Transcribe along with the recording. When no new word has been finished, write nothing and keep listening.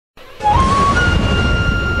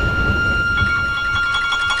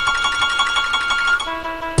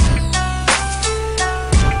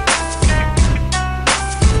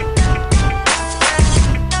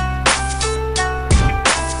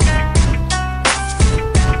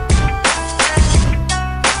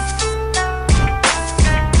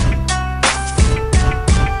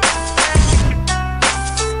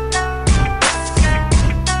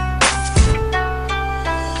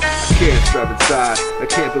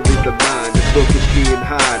leave the mind and look at me and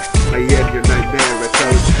hide. I am your nightmare, a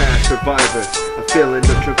challenge past survivor, a feeling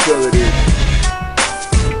of tranquility.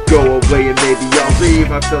 Go away and maybe I'll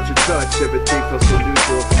leave. I felt your touch, everything felt so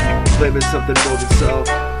neutral. Blaming something more than self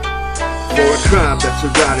for a crime that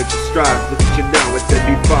surrounded your strive. Look at you now, a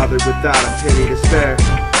deadbeat father without a penny to spare.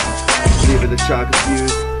 Leaving the child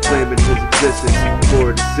confused, blaming his existence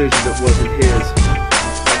for a decision that wasn't his.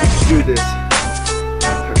 How could you do this?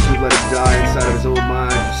 How could you let him die inside of his own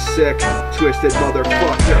mind? You sick, twisted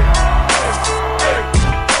motherfucker.